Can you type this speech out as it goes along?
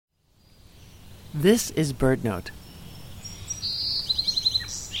This is BirdNote.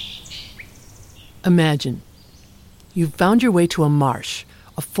 Imagine you've found your way to a marsh,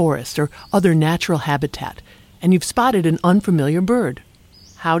 a forest, or other natural habitat, and you've spotted an unfamiliar bird.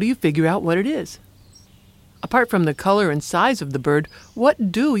 How do you figure out what it is? Apart from the color and size of the bird,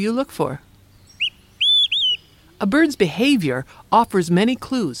 what do you look for? A bird's behavior offers many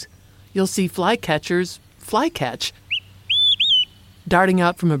clues. You'll see flycatchers flycatch, darting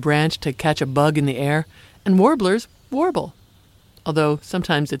out from a branch to catch a bug in the air, and warblers warble, although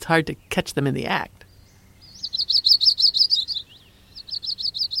sometimes it's hard to catch them in the act.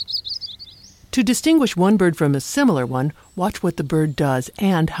 To distinguish one bird from a similar one, watch what the bird does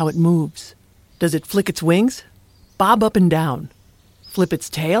and how it moves. Does it flick its wings? Bob up and down? Flip its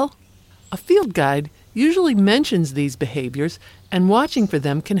tail? A field guide usually mentions these behaviors, and watching for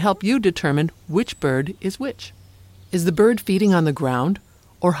them can help you determine which bird is which. Is the bird feeding on the ground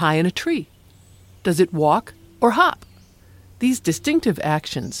or high in a tree? Does it walk or hop? These distinctive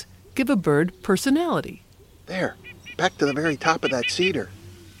actions give a bird personality. There, back to the very top of that cedar.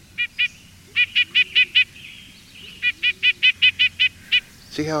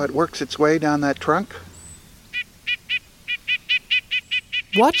 See how it works its way down that trunk?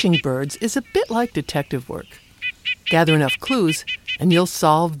 Watching birds is a bit like detective work. Gather enough clues, and you'll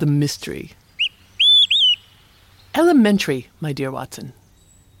solve the mystery. Elementary, my dear Watson.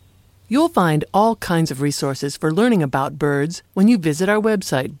 You'll find all kinds of resources for learning about birds when you visit our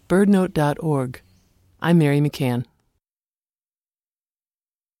website, birdnote.org. I'm Mary McCann.